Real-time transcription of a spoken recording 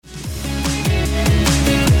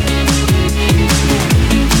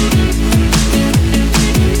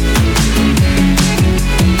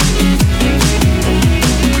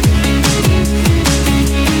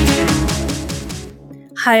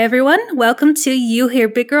Hi, everyone. Welcome to You Hear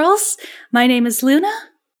Big Girls. My name is Luna.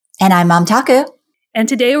 And I'm Mom Taku. And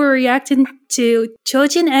today we're reacting to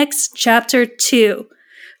Chojin X Chapter 2.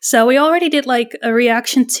 So we already did like a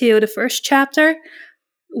reaction to the first chapter.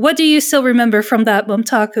 What do you still remember from that, Mom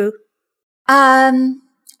Taku? I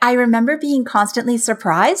remember being constantly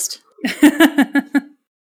surprised. I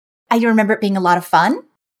remember it being a lot of fun.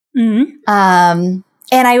 Mm-hmm. And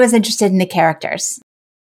I was interested in the characters.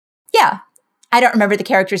 Yeah. I don't remember the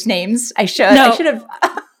characters' names. I should. No. I should have.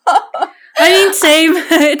 I mean, same.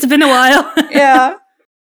 It's been a while. Yeah.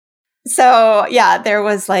 So, yeah, there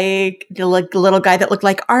was like the little guy that looked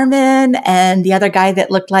like Armin and the other guy that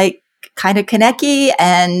looked like kind of Kaneki,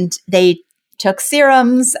 and they took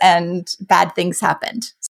serums and bad things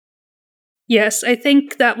happened. Yes, I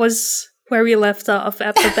think that was where we left off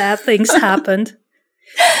after bad things happened.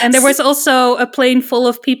 And there was also a plane full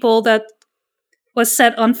of people that was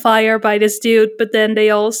set on fire by this dude, but then they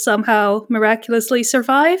all somehow miraculously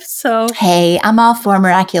survived, so... Hey, I'm all for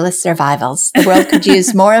miraculous survivals. The world could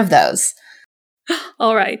use more of those.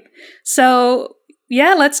 All right. So,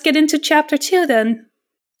 yeah, let's get into Chapter 2 then.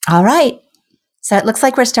 All right. So it looks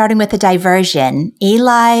like we're starting with a diversion.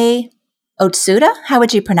 Eli Otsuda? How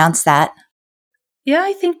would you pronounce that? Yeah,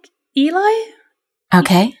 I think Eli?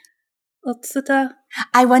 Okay. Otsuda.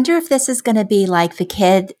 I wonder if this is going to be like the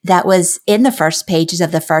kid that was in the first pages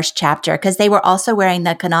of the first chapter, because they were also wearing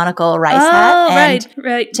the canonical rice hat and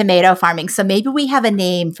right. tomato farming. So maybe we have a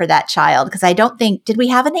name for that child, because I don't think, did we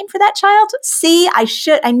have a name for that child? See,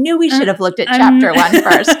 I knew we should have looked at chapter 1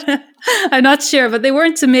 first. I'm not sure, but they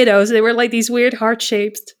weren't tomatoes. They were like these weird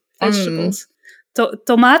heart-shaped vegetables.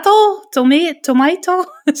 Tomato?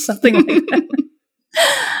 Something like that.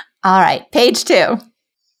 All right, page 2.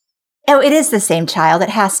 Oh, it is the same child. It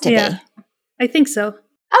has to be. I think so.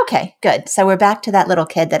 Okay, good. So we're back to that little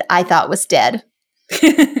kid that I thought was dead.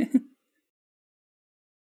 You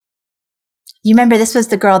remember this was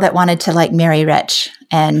the girl that wanted to like marry rich.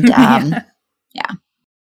 And yeah.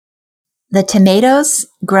 The tomatoes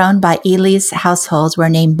grown by Eli's households were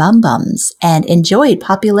named Bum Bums and enjoyed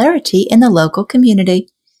popularity in the local community.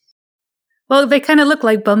 Well, they kind of look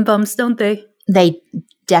like Bum Bums, don't they? They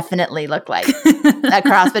definitely look like a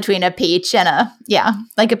cross between a peach and a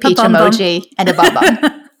peach emoji and a bum bum.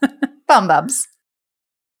 Bum bums.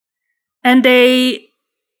 And they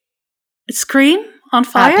scream on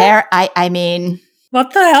fire? I mean,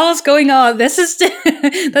 what the hell is going on? This is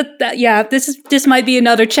this might be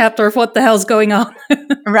another chapter of what the hell's going on.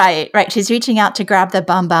 Right. She's reaching out to grab the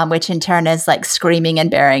bum bum, which in turn is like screaming and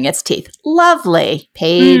baring its teeth. Lovely.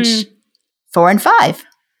 Page 4 and 5.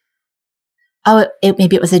 Oh,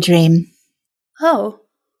 maybe it was a dream. Oh.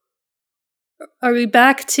 Are we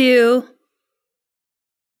back to...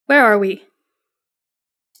 Where are we?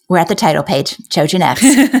 We're at the title page, Chojin X.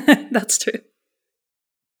 That's true.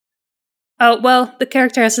 Oh, well, the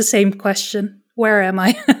character has the same question. Where am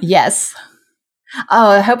I? Yes. Oh,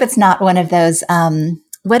 I hope it's not one of those...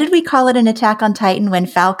 what did we call it in Attack on Titan when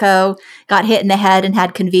Falco got hit in the head and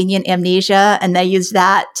had convenient amnesia, and they used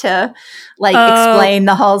that to explain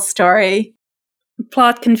the whole story?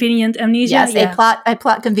 Plot convenient amnesia? Yes, a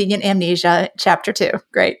plot convenient amnesia, chapter 2.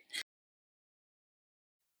 Great.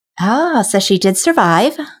 Oh, so she did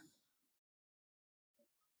survive.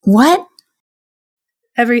 What?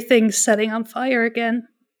 Everything's setting on fire again.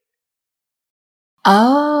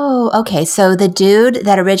 Oh, okay. So the dude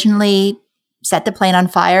that originally set the plane on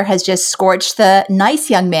fire has just scorched the nice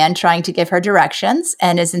young man trying to give her directions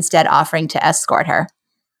and is instead offering to escort her.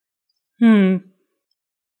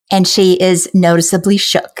 And she is noticeably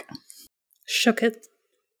shook. Shook it.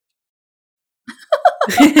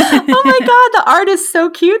 Oh my God, the art is so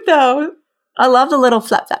cute though. I love the little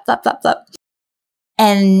flap, flap, flap, flap, flap.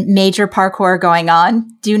 And major parkour going on.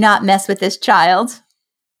 Do not mess with this child.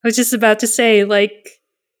 I was just about to say, like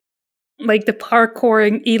the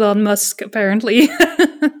parkouring Elon Musk, apparently.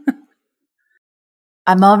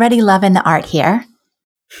 I'm already loving the art here.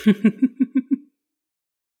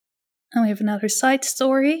 And we have another side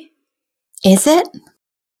story. Is it?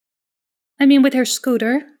 I mean, with her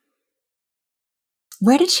scooter.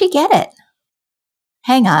 Where did she get it?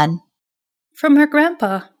 Hang on. From her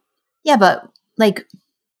grandpa. Yeah, but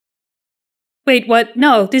Wait, what?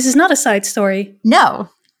 No, this is not a side story. No.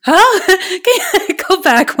 Huh? Can you go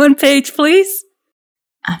back one page, please?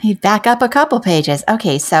 I mean, back up a couple pages.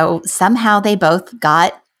 Okay, so somehow they both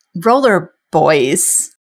got roller boys.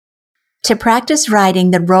 To practice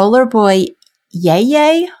riding the roller boy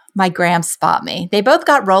yay, my gram spot me. They both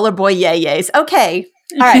got roller boy yay-yays. Okay,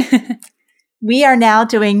 all right. We are now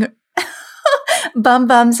doing bum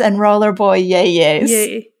bums and roller boy yay-yays.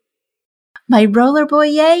 Yay. My roller boy,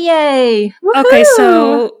 yay! Okay,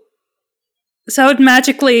 so it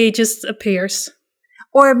magically just appears.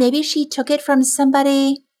 Or maybe she took it from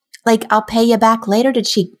somebody, like, I'll pay you back later. Did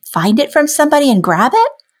she find it from somebody and grab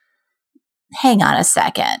it? Hang on a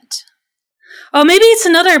second. Oh, maybe it's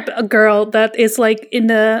another girl that is like in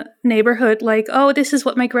the neighborhood, like, oh, this is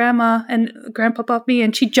what my grandma and grandpa bought me,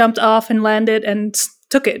 and she jumped off and landed and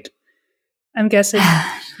took it. I'm guessing.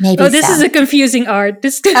 Maybe this is a confusing art.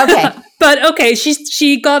 Okay. But okay,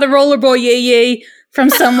 she got a rollerboy yay from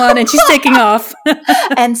someone and she's taking off.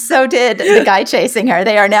 And so did the guy chasing her.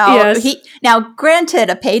 They are now, Yes. Now, granted,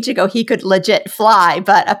 a page ago he could legit fly,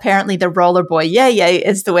 but apparently the roller boy yay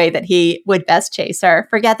is the way that he would best chase her.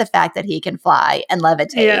 Forget the fact that he can fly and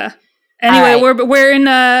levitate. Yeah. Anyway, right. we're in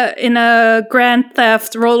a Grand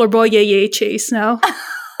Theft rollerboy yay chase now.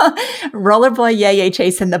 Roller boy yay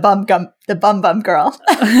chasing the bum girl.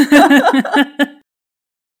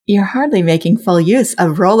 You're hardly making full use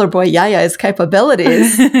of Rollerboy Yaya's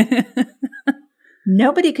capabilities.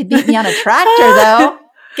 Nobody could beat me on a tractor, though.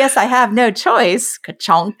 Guess I have no choice.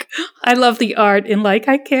 Ka-chonk. I love the art in Like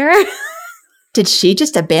I Care. Did she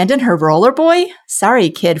just abandon her rollerboy? Sorry,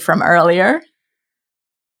 kid from earlier.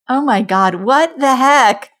 Oh my God, what the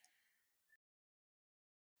heck?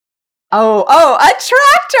 Oh, a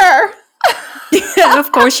tractor! Yeah,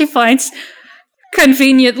 of course she finds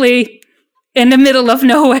conveniently in the middle of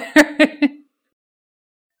nowhere.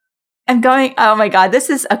 Oh my God,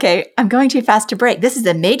 I'm going too fast to break. This is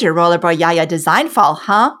a major Rollerboy Yaya design fall,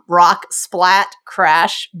 huh? Rock, splat,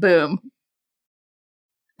 crash, boom.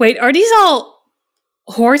 Wait, are these all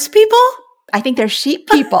horse people? I think they're sheep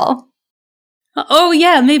people. Oh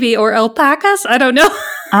yeah, maybe, or alpacas? I don't know.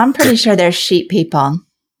 I'm pretty sure they're sheep people.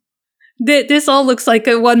 This all looks like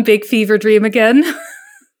a one big fever dream again.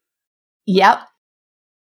 Yep.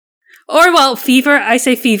 Or, well, fever. I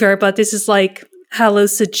say fever, but this is like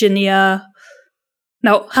hallucinogen.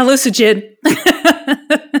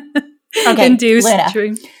 Okay, induced Luna.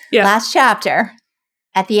 dream. Yeah. Last chapter.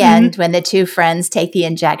 At the end, when the two friends take the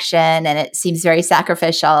injection and it seems very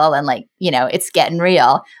sacrificial and like, it's getting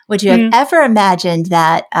real. Would you have ever imagined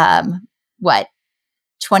that,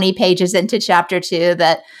 20 pages into chapter 2,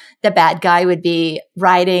 that the bad guy would be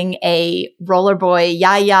riding a rollerboy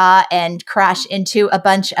yaya and crash into a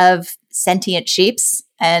bunch of sentient sheeps?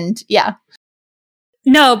 And yeah.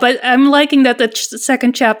 No, but I'm liking that the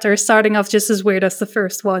second chapter is starting off just as weird as the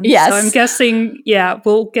first one. Yes. So I'm guessing,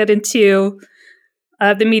 we'll get into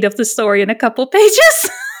the meat of the story in a couple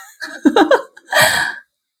pages.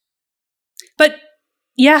 But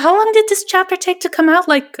yeah, how long did this chapter take to come out?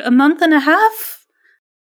 Like a month and a half?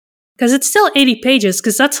 Because it's still 80 pages,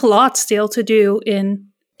 because that's a lot still to do in...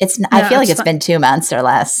 I feel like it's been 2 months or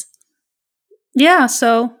less. Yeah,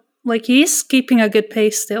 so like he's keeping a good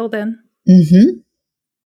pace still then. Mm-hmm.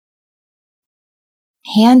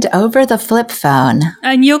 Hand over the flip phone.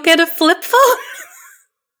 And you'll get a flip phone?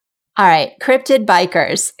 All right, cryptid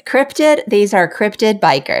bikers. These are cryptid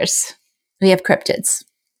bikers. We have cryptids.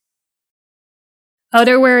 Oh,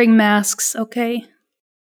 they're wearing masks, okay.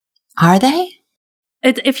 Are they?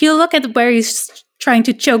 If you look at where he's trying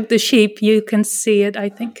to choke the sheep, you can see it, I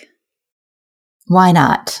think. Why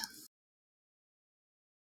not?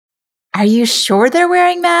 Are you sure they're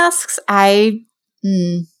wearing masks? I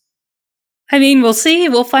mean, we'll see.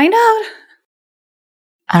 We'll find out.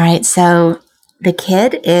 All right, so the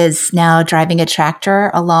kid is now driving a tractor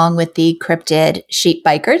along with the cryptid sheep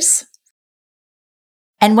bikers.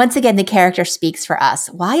 And once again, the character speaks for us.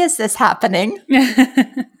 Why is this happening?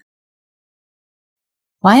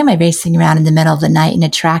 Why am I racing around in the middle of the night in a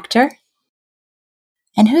tractor?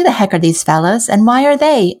 And who the heck are these fellows? And why are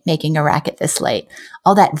they making a racket this late?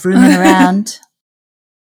 All that vrooming around.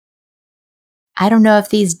 I don't know if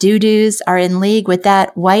these doo-doos are in league with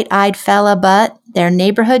that white-eyed fella, but they're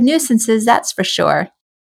neighborhood nuisances, that's for sure.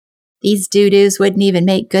 These doo-doos wouldn't even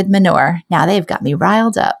make good manure. Now they've got me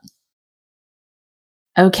riled up.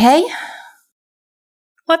 Okay.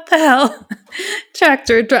 What the hell?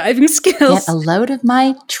 Tractor driving skills. Get a load of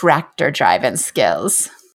my tractor driving skills.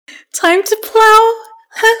 Time to plow.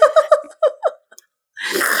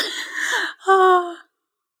 Oh.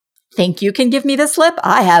 Think you can give me the slip?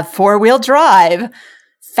 I have 4-wheel drive.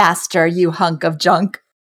 Faster, you hunk of junk.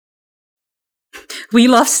 We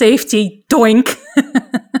love safety. Doink.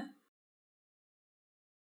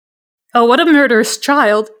 Oh, what a murderous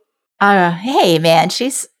child. Hey, man,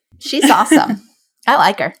 she's awesome. I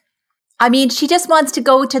like her. I mean, she just wants to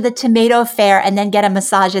go to the tomato fair and then get a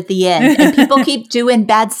massage at the end. And people keep doing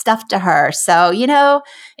bad stuff to her. So,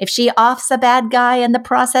 if she offs a bad guy in the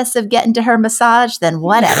process of getting to her massage, then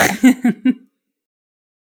whatever.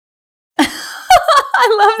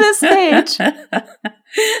 I love this page.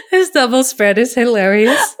 His double spread is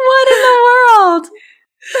hilarious. What in the world?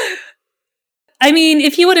 I mean,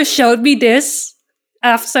 if you would have showed me this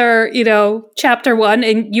after, chapter 1,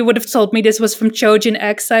 and you would have told me this was from Chojin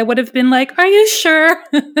X, I would have been like, are you sure?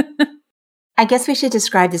 I guess we should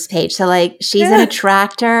describe this page. So, like, she's in a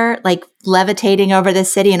tractor, like, levitating over the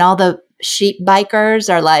city, and all the sheep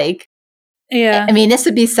bikers are like, yeah. I mean, this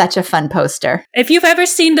would be such a fun poster. If you've ever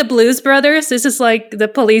seen the Blues Brothers, this is like the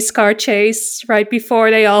police car chase right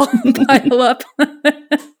before they all pile up. All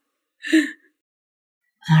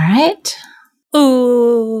right.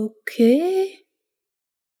 Okay.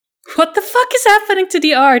 What the fuck is happening to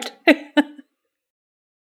the art?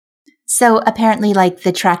 So apparently, like,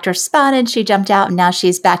 the tractor spotted, she jumped out, and now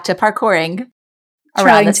she's back to parkouring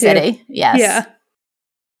around the city. Yes. Yeah.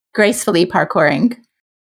 Gracefully parkouring.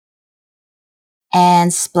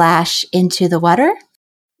 And splash into the water.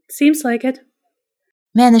 Seems like it.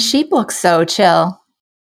 Man, the sheep looks so chill.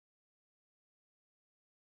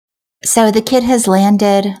 So the kid has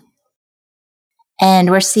landed,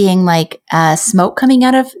 and we're seeing like smoke coming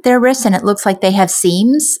out of their wrists, and it looks like they have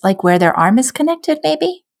seams, like where their arm is connected,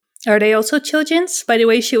 maybe? Are they also children's? By the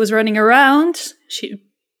way, she was running around. She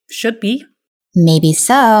should be. Maybe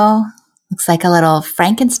so. Looks like a little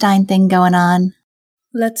Frankenstein thing going on.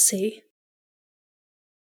 Let's see.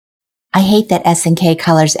 I hate that SNK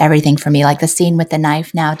colors everything for me. Like the scene with the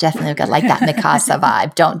knife now, definitely got like that Mikasa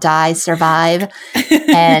vibe. Don't die, survive.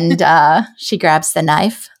 And she grabs the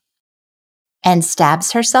knife and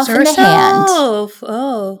stabs herself in the hand.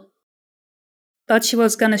 Oh. Thought she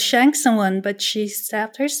was gonna shank someone, but she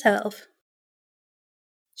stabbed herself.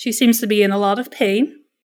 She seems to be in a lot of pain.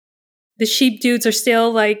 The sheep dudes are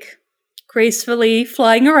still like gracefully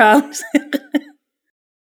flying around.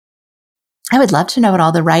 I would love to know what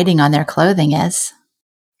all the writing on their clothing is.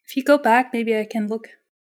 If you go back, maybe I can look.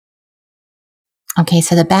 Okay,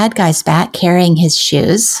 so the bad guy's back carrying his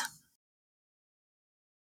shoes.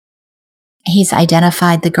 He's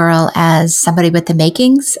identified the girl as somebody with the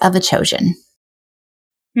makings of a Chojin.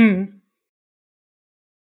 And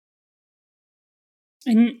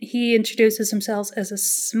he introduces himself as a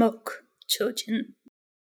smoke Chojin.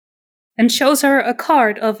 And shows her a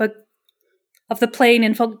card of the plane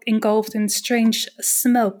engulfed in strange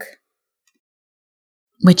smoke.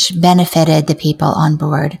 Which benefited the people on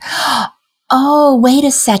board. Oh, wait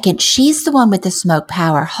a second. She's the one with the smoke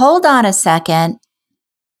power. Hold on a second.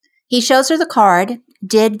 He shows her the card.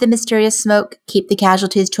 Did the mysterious smoke keep the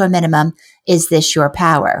casualties to a minimum? Is this your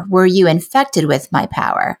power? Were you infected with my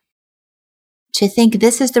power? To think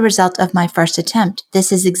this is the result of my first attempt.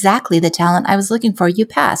 This is exactly the talent I was looking for. You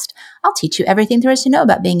passed. I'll teach you everything there is to know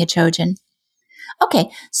about being a Chojin. Okay,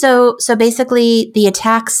 so basically the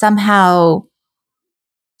attack somehow,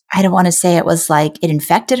 I don't want to say it was like it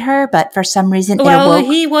infected her, but for some reason it awoke.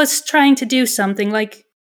 He was trying to do something. Like,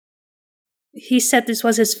 he said this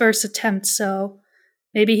was his first attempt, so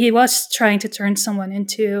maybe he was trying to turn someone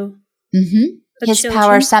into His Chojin.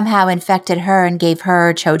 power somehow infected her and gave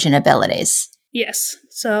her Chojin abilities. Yes,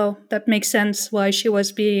 so that makes sense why she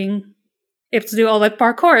was being able to do all that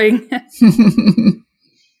parkouring.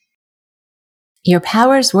 Your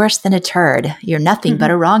power's worse than a turd. You're nothing but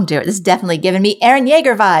a wrongdoer. This is definitely giving me Eren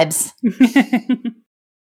Yeager vibes.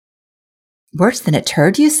 Worse than a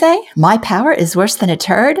turd, you say? My power is worse than a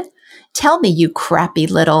turd? Tell me, you crappy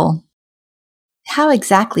little... How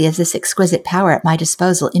exactly is this exquisite power at my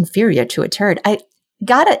disposal inferior to a turd? I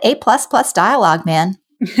got an A++ dialogue, man.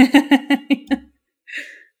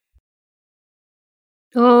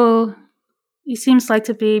 Oh, he seems like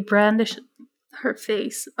to be brandish her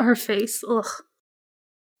face. Ugh.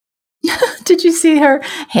 Did you see her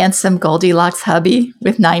handsome Goldilocks hubby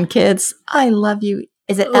with 9 kids? I love you.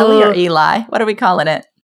 Is it Ellie or Eli? What are we calling it?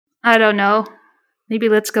 I don't know. Maybe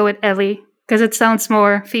let's go with Ellie, because it sounds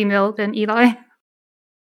more female than Eli.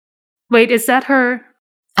 Wait, is that her?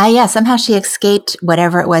 Yeah, somehow she escaped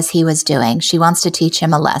whatever it was he was doing. She wants to teach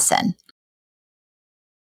him a lesson.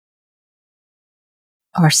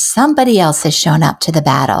 Or somebody else has shown up to the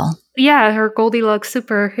battle. Yeah, her Goldilocks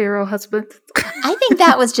superhero husband. I think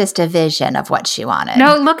that was just a vision of what she wanted.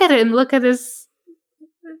 No, look at him. Look at his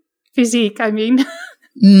physique, I mean.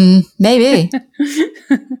 Maybe.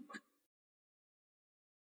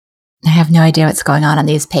 I have no idea what's going on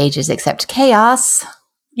these pages except chaos.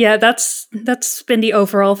 Yeah, that's been the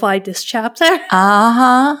overall vibe this chapter.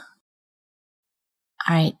 Uh-huh.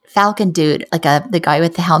 All right, Falcon Dude, like the guy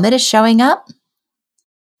with the helmet is showing up.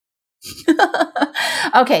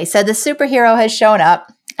 Okay, so the superhero has shown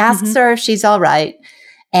up, asks her if she's all right,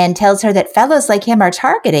 and tells her that fellows like him are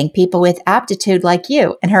targeting people with aptitude like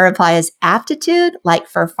you. And her reply is, aptitude? Like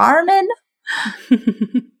for farming?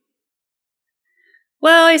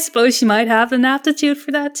 Well, I suppose she might have an aptitude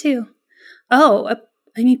for that too. Oh,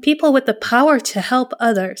 I mean, people with the power to help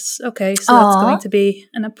others. Okay, so that's going to be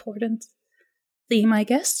an important theme, I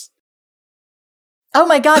guess. Oh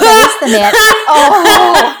my God, that is the man.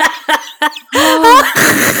 Oh.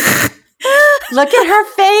 Look at her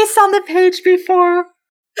face on the page before.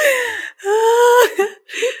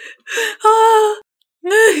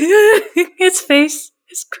 His face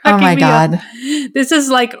is cracking me up. This is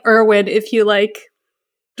like Erwin if you like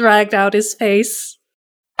dragged out his face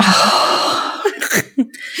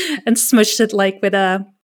and smushed it like with a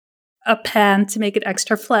pan to make it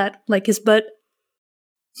extra flat, like his butt.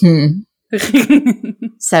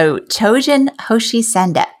 So, Chojin Hoshi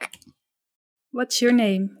Sendek. What's your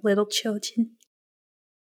name, little Chojin?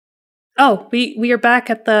 Oh, we are back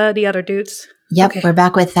at the other dudes. Yep, okay. We're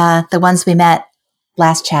back with the ones we met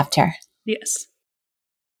last chapter. Yes.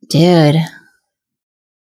 Dude.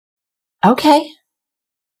 Okay.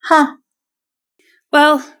 Huh.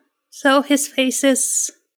 Well, so his face is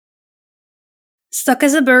stuck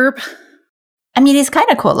as a burb. I mean, he's kind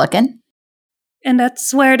of cool looking. And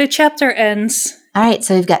that's where the chapter ends. All right,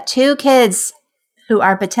 so we've got 2 kids who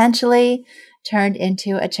are potentially turned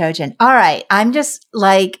into a Chojin. All right, I'm just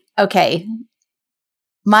like, okay.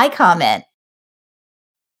 My comment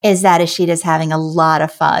is that Ishida's having a lot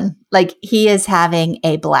of fun. Like, he is having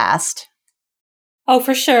a blast. Oh,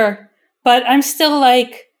 for sure. But I'm still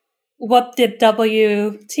like, what the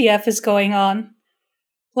WTF is going on?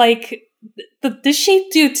 Like, the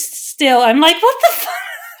sheep dude still, I'm like, what the fuck?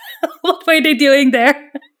 What were they doing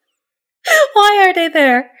there? Why are they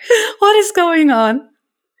there? What is going on?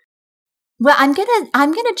 Well, I'm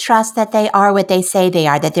gonna trust that they are what they say they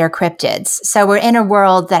are, that they're cryptids. So we're in a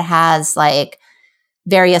world that has like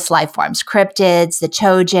various life forms, cryptids, the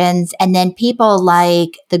Chojins, and then people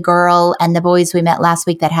like the girl and the boys we met last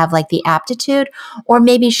week that have like the aptitude, or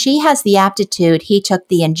maybe she has the aptitude, he took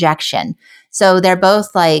the injection. So they're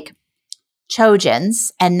both like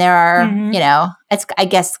Chojins, and there are, you know, it's, I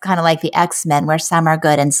guess, kind of like the X-Men where some are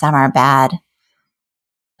good and some are bad.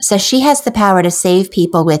 So she has the power to save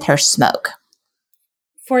people with her smoke.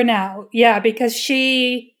 For now, yeah, because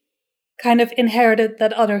she kind of inherited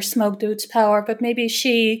that other smoke dude's power, but maybe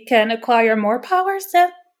she can acquire more powers then?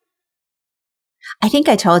 I think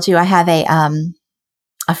I told you I have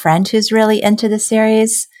a friend who's really into the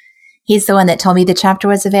series. He's the one that told me the chapter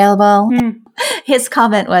was available. His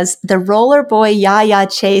comment was, the roller boy Yaya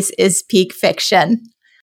chase is peak fiction.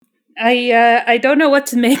 I don't know what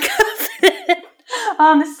to make of it,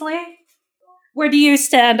 honestly. Where do you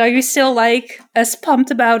stand? Are you still like as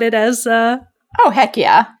pumped about it as Oh, heck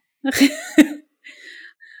yeah.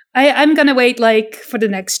 I'm gonna wait like for the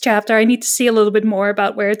next chapter. I need to see a little bit more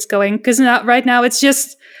about where it's going, because right now it's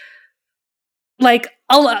just like,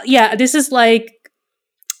 this is like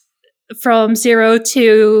from 0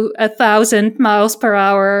 to 1,000 miles per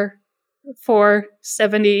hour for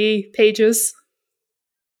 70 pages.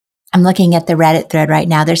 I'm looking at the Reddit thread right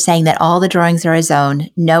now. They're saying that all the drawings are his own,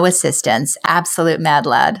 no assistance, absolute mad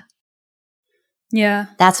lad. Yeah.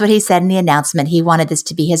 That's what he said in the announcement. He wanted this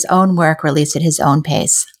to be his own work, released at his own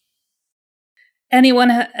pace.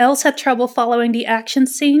 Anyone else had trouble following the action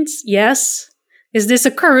scenes? Yes. Is this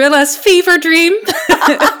a Gorilla's fever dream?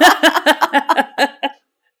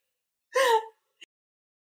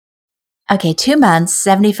 Okay, 2 months,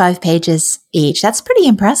 75 pages each. That's pretty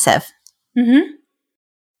impressive.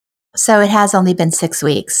 So it has only been 6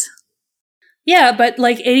 weeks. Yeah, but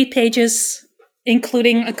like 80 pages,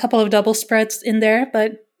 including a couple of double spreads in there.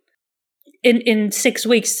 But in 6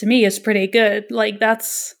 weeks, to me, is pretty good. Like,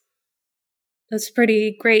 that's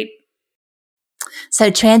pretty great. So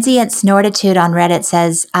Transient Snortitude on Reddit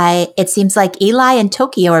says, it seems like Eli and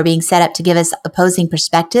Tokyo are being set up to give us opposing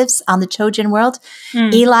perspectives on the Chojin world.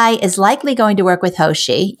 Eli is likely going to work with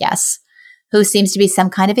Hoshi, yes, who seems to be some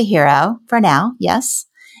kind of a hero for now, yes.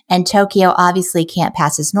 And Tokyo obviously can't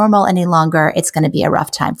pass as normal any longer. It's going to be a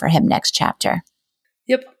rough time for him next chapter.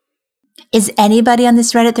 Yep. Is anybody on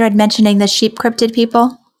this Reddit thread mentioning the sheep cryptid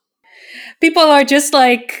people? People are just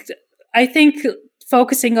like, I think,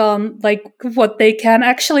 focusing on like what they can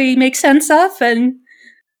actually make sense of, and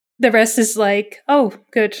the rest is like, oh,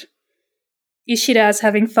 good. Ishida's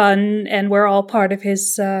having fun, and we're all part of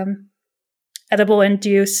his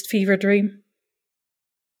edible-induced fever dream.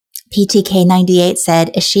 PTK98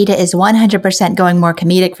 said, Ishida is 100% going more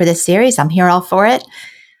comedic for this series. I'm here all for it.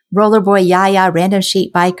 Rollerboy Yaya, random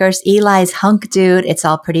sheep bikers, Eli's hunk dude. It's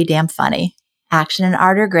all pretty damn funny. Action and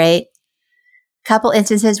art are great. Couple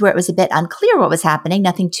instances where it was a bit unclear what was happening.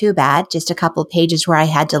 Nothing too bad. Just a couple pages where I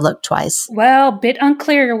had to look twice. Well, bit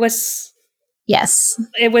unclear was... Yes.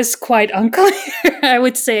 It was quite unclear, I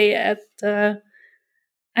would say. And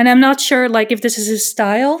I'm not sure like if this is his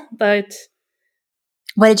style, but...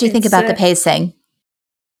 What did you think about the pacing?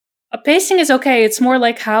 Pacing is okay. It's more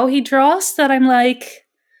like how he draws that I'm like...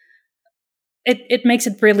 It makes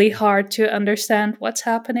it really hard to understand what's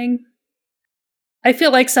happening. I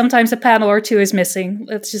feel like sometimes a panel or two is missing.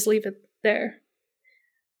 Let's just leave it there.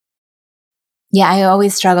 Yeah, I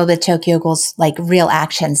always struggled with Tokyo Ghoul's like real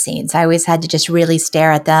action scenes. I always had to just really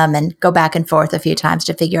stare at them and go back and forth a few times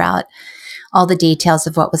to figure out all the details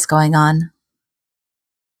of what was going on.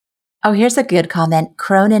 Oh, here's a good comment.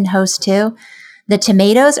 Cronin Host 2. The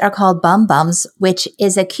tomatoes are called bum bums, which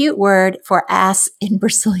is a cute word for ass in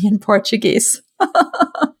Brazilian Portuguese.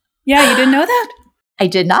 Yeah, you didn't know that? I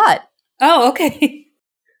did not. Oh, okay.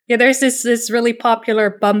 Yeah, there's this really popular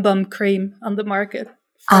bum bum cream on the market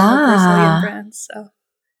from a Brazilian brand. So.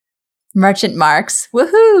 Merchant marks.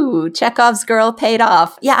 Woohoo! Chekhov's girl paid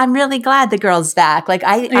off. Yeah, I'm really glad the girl's back. Like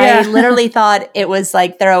I literally thought it was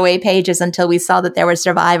like throwaway pages until we saw that there were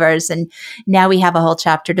survivors, and now we have a whole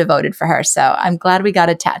chapter devoted for her. So I'm glad we got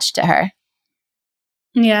attached to her.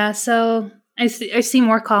 Yeah, so I see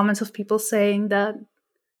more comments of people saying that,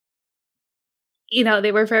 you know,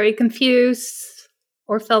 they were very confused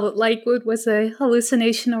or felt that Lightwood was a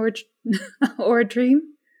hallucination or a dream.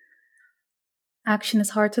 Action is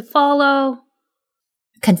hard to follow.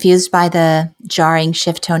 Confused by the jarring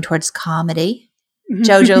shift tone towards comedy.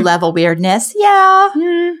 JoJo level weirdness. Yeah.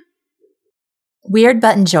 Weird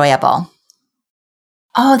but enjoyable.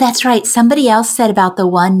 Oh, that's right. Somebody else said about the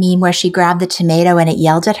one meme where she grabbed the tomato and it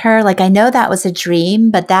yelled at her. Like, I know that was a dream,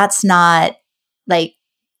 but that's not, like,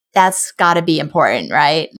 that's got to be important,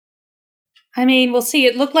 right? I mean, we'll see.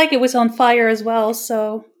 It looked like it was on fire as well,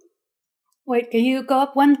 so... Wait, can you go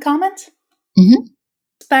up one comment? Mm-hmm.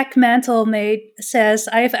 Spec Mantle Maid says,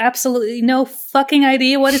 I have absolutely no fucking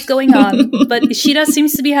idea what is going on, but Ishida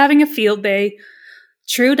seems to be having a field day.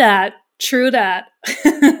 True that.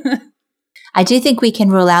 I do think we can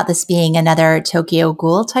rule out this being another Tokyo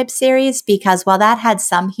Ghoul type series, because while that had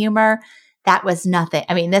some humor, that was nothing.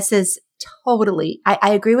 I mean, this is totally,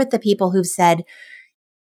 I agree with the people who've said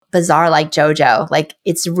bizarre like JoJo. Like,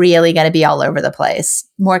 it's really going to be all over the place.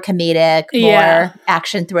 More comedic, more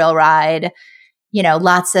action thrill ride. You know,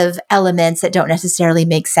 lots of elements that don't necessarily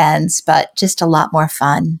make sense, but just a lot more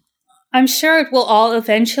fun. I'm sure it will all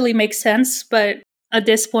eventually make sense, but at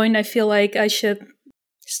this point, I feel like I should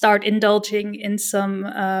start indulging in some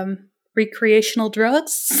recreational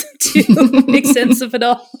drugs to make sense of it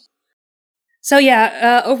all. So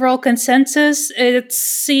yeah, overall consensus, it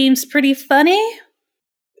seems pretty funny,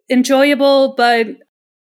 enjoyable, but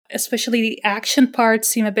especially the action parts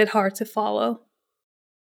seem a bit hard to follow.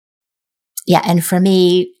 Yeah, and for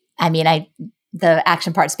me, I mean, the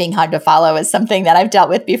action parts being hard to follow is something that I've dealt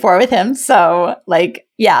with before with him. So, like,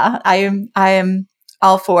 yeah, I am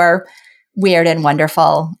all for weird and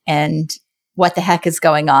wonderful and what the heck is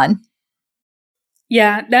going on.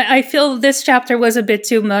 Yeah, I feel this chapter was a bit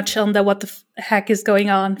too much on the what the heck is going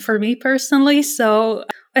on for me personally. So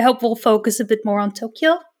I hope we'll focus a bit more on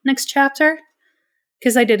Tokyo next chapter,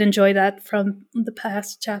 because I did enjoy that from the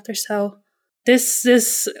past chapter. So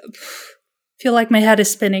this feel like my head is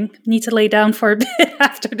spinning. Need to lay down for a bit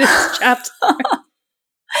after this chapter.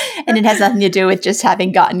 And it has nothing to do with just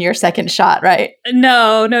having gotten your second shot, right?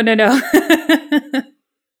 No.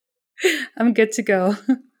 I'm good to go.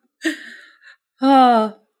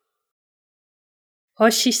 Oh,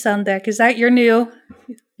 Hoshi-san deck. Is that your new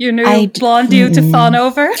blonde dude to fawn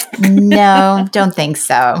over? No, don't think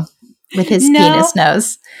so. With his penis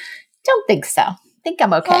nose. Don't think so. Think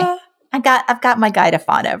I'm okay. I've got my guy to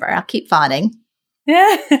fawn over. I'll keep fawning.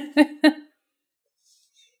 Yeah.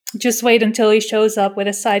 Just wait until he shows up with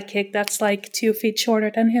a sidekick that's like 2 feet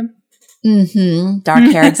shorter than him. Mm-hmm.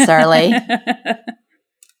 Dark-haired surly.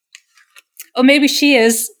 Oh, maybe she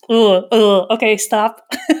is. Okay, stop.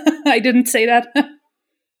 I didn't say that.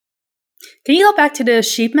 Can you go back to the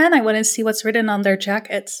sheepmen? I want to see what's written on their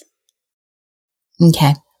jackets.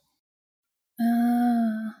 Okay.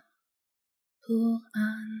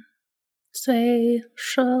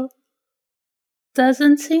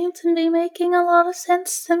 Doesn't seem to be making a lot of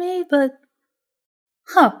sense to me, but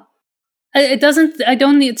it doesn't. I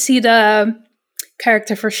don't see the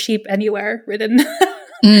character for sheep anywhere written.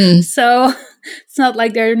 So it's not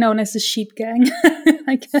like they're known as a sheep gang,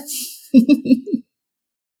 I guess.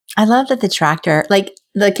 I love that the tractor, like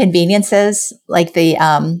the conveniences, like the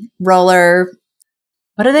roller,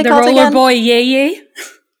 what are they called again? The roller boy yay.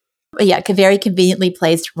 Yeah, very conveniently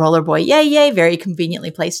placed roller boy yay yay, very conveniently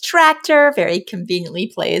placed tractor, very conveniently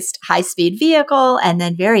placed high-speed vehicle, and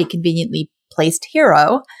then very conveniently placed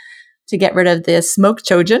hero to get rid of the smoke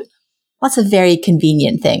chojin. Lots of very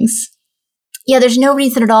convenient things. Yeah, there's no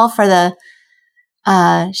reason at all for the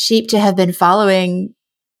sheep to have been following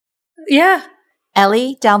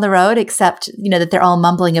Ellie down the road, except, that they're all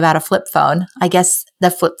mumbling about a flip phone. I guess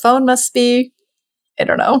the flip phone must be, I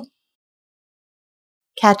don't know.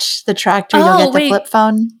 Catch the tractor, you'll get the flip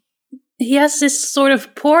phone. He has this sort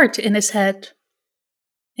of port in his head.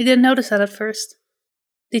 I didn't notice that at first.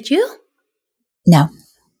 Did you? No.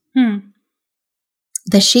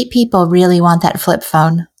 The sheep people really want that flip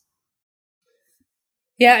phone.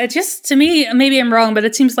 Yeah, it just, to me, maybe I'm wrong, but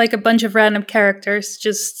it seems like a bunch of random characters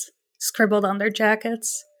just scribbled on their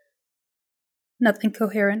jackets. Nothing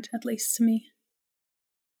coherent, at least to me.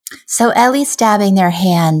 So Ellie stabbing their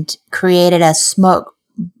hand created a smoke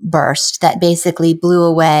burst that basically blew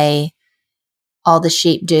away all the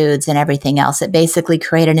sheep dudes and everything else. It basically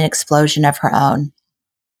created an explosion of her own.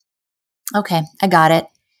 Okay, I got it.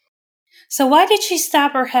 So why did she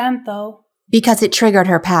stab her hand, though? Because it triggered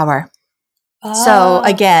her power. So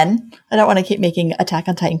again, I don't want to keep making Attack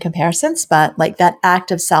on Titan comparisons, but like that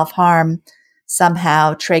act of self-harm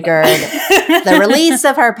somehow triggered the release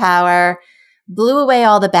of her power, blew away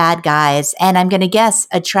all the bad guys, and I'm going to guess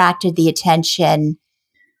attracted the attention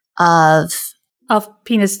of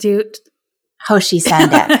Penis Dude. Hoshi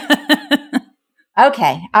Sandek.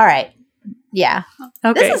 Okay. All right. Yeah.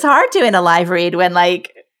 Okay. This is hard to in a live read when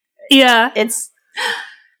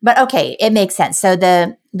but okay, it makes sense. So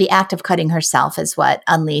the act of cutting herself is what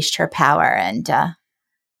unleashed her power and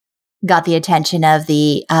got the attention of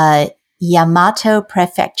the Yamato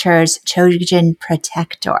Prefecture's Chojin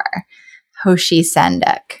Protector, Hoshi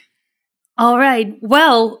Sandek. All right.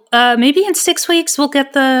 Well, maybe in 6 weeks we'll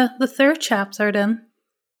get the third chapter then.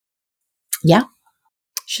 Yeah.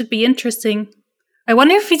 Should be interesting. I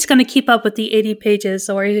wonder if he's going to keep up with the 80 pages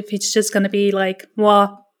or if it's just going to be like,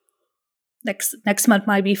 well, next month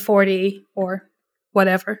might be 40 or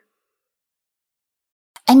whatever.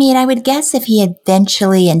 I mean, I would guess if he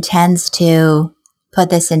eventually intends to put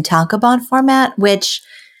this in tankobon format, which,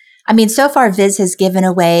 I mean, so far Viz has given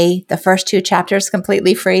away the first 2 chapters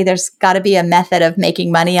completely free. There's got to be a method of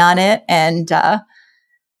making money on it, and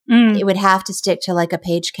it would have to stick to like a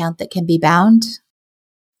page count that can be bound.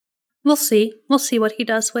 We'll see. We'll see what he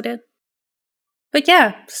does with it. But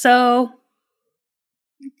yeah, so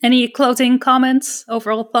any closing comments,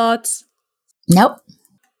 overall thoughts? Nope.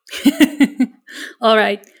 All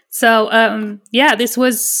right. So, this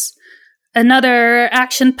was another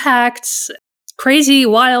action-packed, crazy,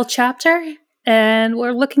 wild chapter, and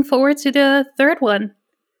we're looking forward to the third one.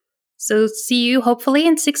 So see you hopefully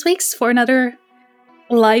in 6 weeks for another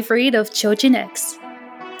live read of Chojin X.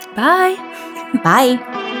 Bye!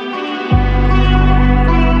 Bye!